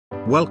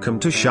Welcome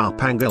to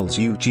Sharp Angle's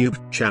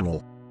YouTube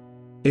channel.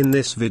 In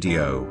this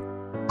video,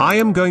 I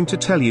am going to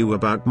tell you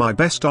about my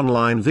best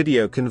online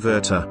video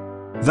converter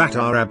that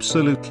are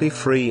absolutely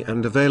free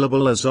and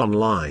available as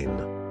online.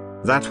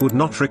 That would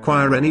not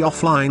require any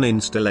offline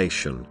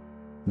installation.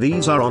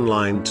 These are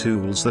online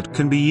tools that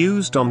can be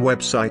used on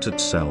website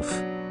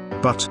itself.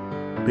 But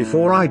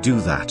before I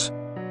do that,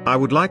 I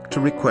would like to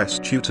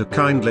request you to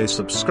kindly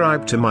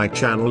subscribe to my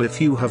channel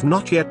if you have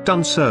not yet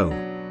done so.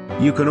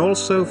 You can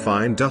also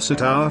find us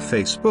at our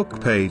Facebook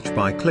page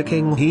by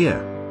clicking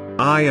here.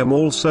 I am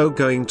also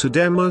going to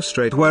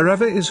demonstrate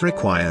wherever is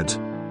required.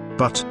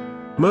 But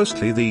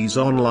mostly these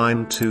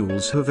online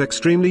tools have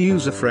extremely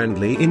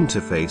user-friendly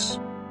interface.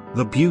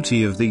 The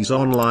beauty of these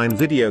online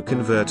video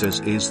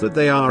converters is that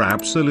they are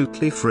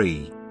absolutely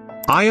free.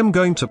 I am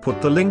going to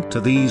put the link to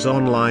these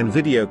online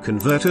video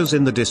converters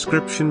in the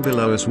description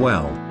below as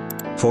well,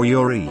 for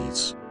your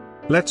ease.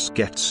 Let's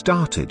get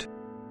started.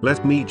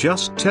 Let me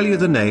just tell you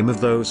the name of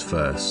those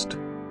first.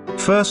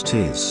 First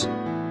is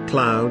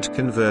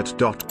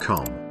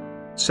CloudConvert.com.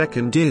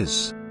 Second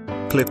is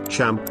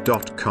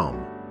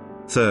ClipChamp.com.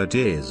 Third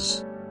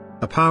is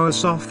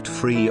Apowersoft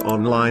free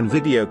online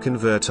video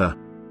converter.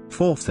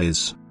 Fourth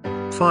is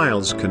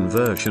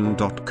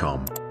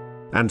FilesConversion.com.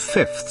 And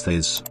fifth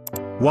is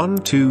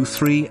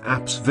 123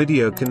 Apps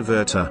Video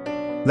Converter.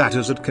 That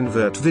is at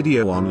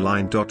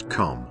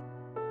ConvertVideoOnline.com.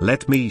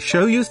 Let me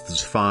show you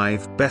these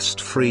 5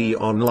 best free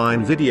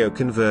online video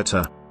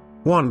converter,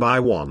 one by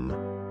one.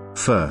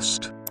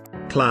 First,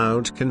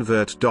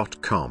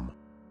 CloudConvert.com.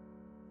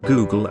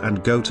 Google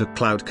and go to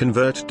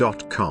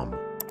CloudConvert.com.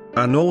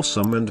 An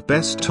awesome and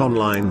best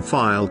online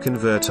file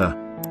converter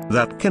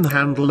that can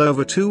handle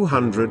over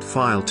 200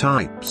 file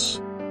types,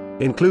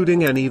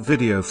 including any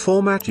video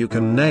format you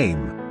can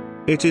name.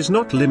 It is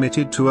not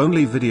limited to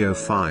only video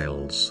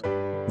files.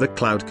 The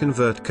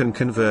CloudConvert can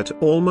convert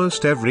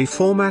almost every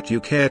format you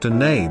care to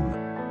name.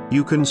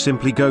 You can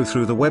simply go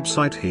through the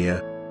website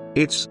here.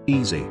 It's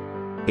easy.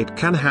 It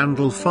can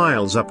handle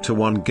files up to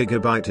 1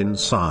 GB in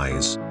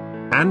size,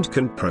 and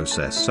can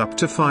process up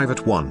to 5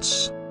 at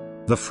once.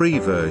 The free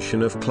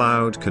version of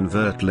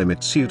CloudConvert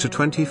limits you to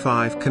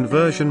 25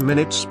 conversion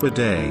minutes per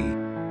day.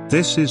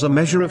 This is a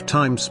measure of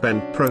time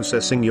spent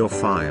processing your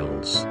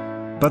files.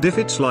 But if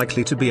it's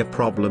likely to be a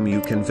problem,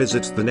 you can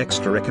visit the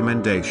next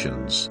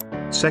recommendations.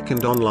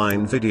 Second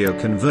online video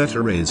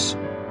converter is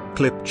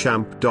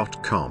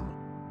ClipChamp.com.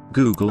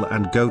 Google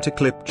and go to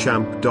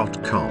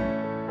ClipChamp.com.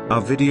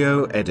 A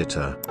video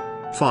editor,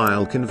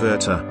 file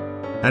converter,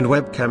 and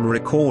webcam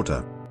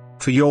recorder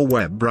for your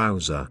web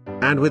browser,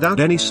 and without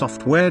any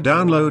software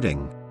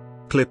downloading.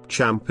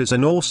 ClipChamp is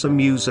an awesome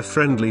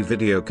user-friendly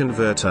video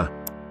converter.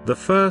 The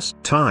first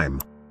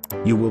time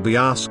you will be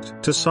asked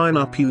to sign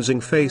up using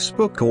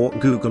Facebook or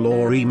Google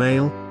or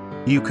email.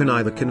 You can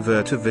either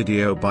convert a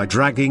video by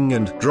dragging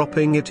and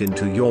dropping it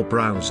into your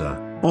browser,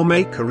 or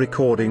make a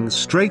recording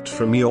straight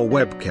from your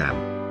webcam.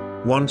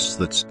 Once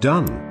that's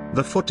done,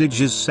 the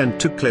footage is sent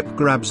to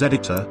ClipGrab's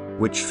editor,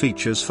 which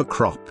features for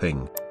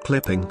cropping,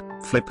 clipping,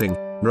 flipping,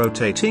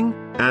 rotating,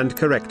 and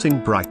correcting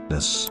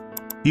brightness.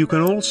 You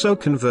can also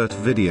convert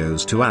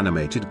videos to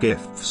animated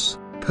GIFs,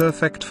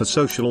 perfect for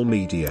social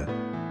media.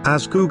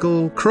 As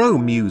Google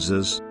Chrome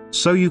users,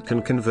 so you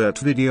can convert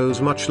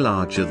videos much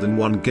larger than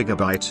 1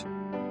 GB.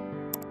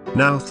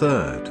 Now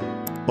third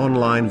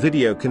online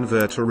video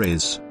converter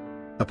is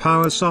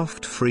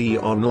Apowersoft free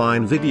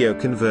online video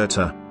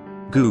converter.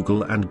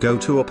 Google and go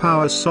to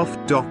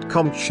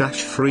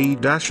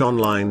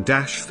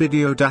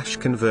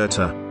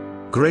apowersoft.com/free-online-video-converter.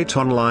 Great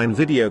online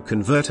video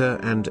converter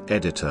and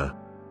editor.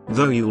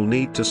 Though you'll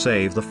need to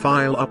save the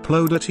file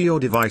uploader to your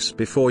device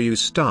before you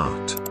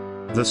start.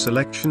 The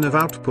selection of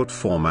output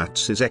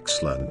formats is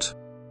excellent.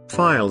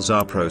 Files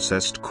are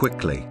processed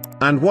quickly,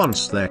 and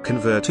once they're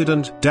converted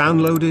and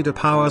downloaded, a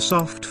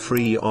Powersoft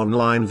free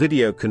online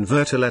video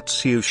converter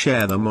lets you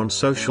share them on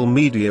social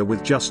media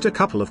with just a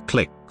couple of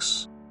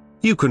clicks.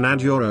 You can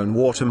add your own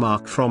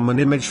watermark from an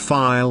image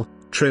file,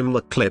 trim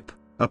the clip,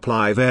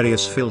 apply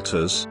various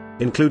filters,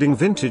 including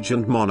vintage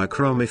and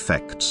monochrome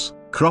effects,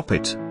 crop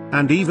it,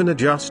 and even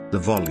adjust the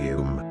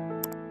volume.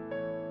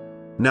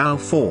 Now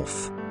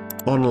fourth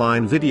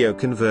online video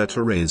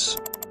converter is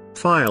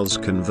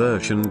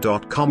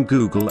FilesConversion.com.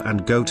 Google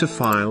and go to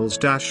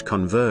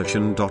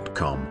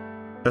Files-Conversion.com.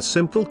 A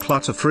simple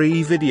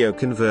clutter-free video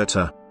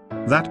converter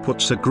that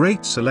puts a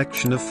great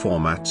selection of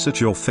formats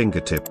at your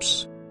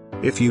fingertips.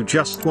 If you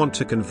just want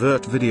to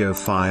convert video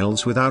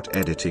files without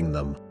editing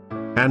them,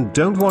 and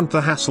don't want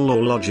the hassle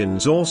or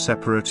logins or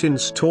separate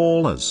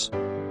installers,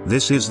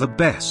 this is the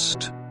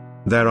best.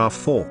 There are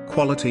 4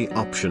 quality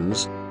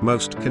options.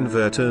 Most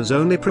converters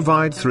only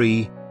provide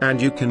 3, and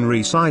you can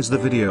resize the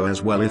video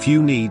as well if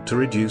you need to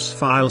reduce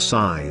file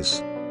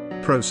size.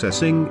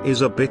 Processing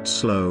is a bit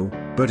slow,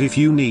 but if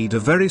you need a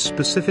very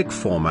specific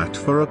format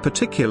for a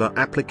particular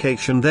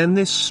application, then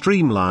this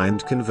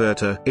streamlined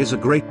converter is a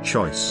great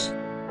choice.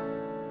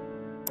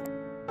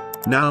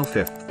 Now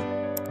fifth,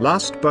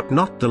 last but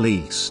not the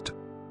least,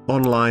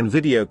 online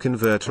video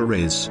converter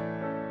is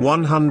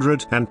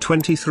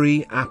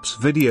 123 apps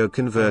video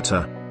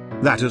converter.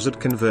 That is at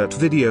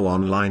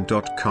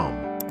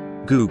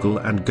convertvideoonline.com. Google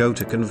and go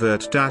to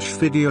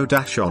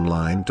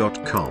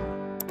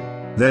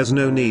convert-video-online.com. There's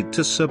no need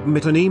to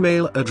submit an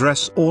email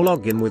address or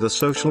log in with a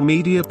social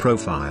media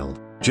profile,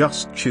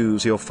 just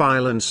choose your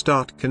file and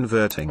start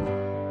converting.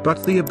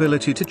 But the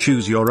ability to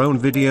choose your own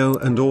video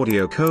and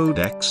audio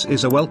codecs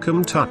is a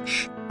welcome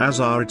touch, as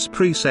are its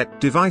preset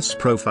device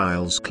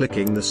profiles.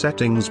 Clicking the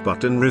settings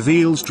button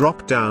reveals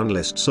drop-down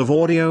lists of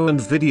audio and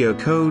video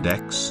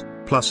codecs,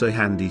 plus a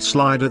handy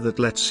slider that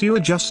lets you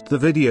adjust the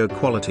video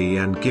quality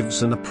and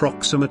gives an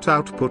approximate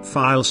output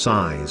file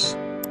size.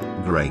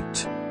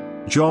 Great.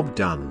 Job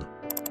done.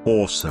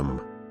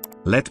 Awesome.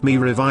 Let me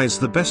revise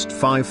the best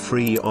 5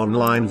 free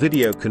online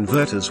video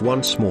converters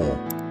once more.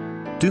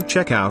 Do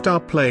check out our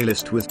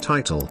playlist with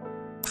title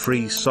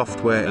Free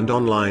Software and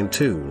Online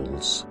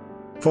Tools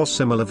for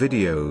similar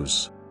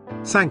videos.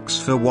 Thanks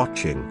for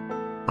watching.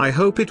 I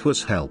hope it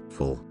was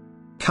helpful.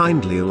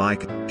 Kindly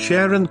like,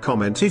 share and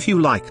comment if you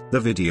liked the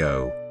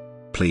video.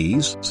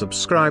 Please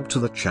subscribe to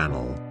the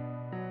channel.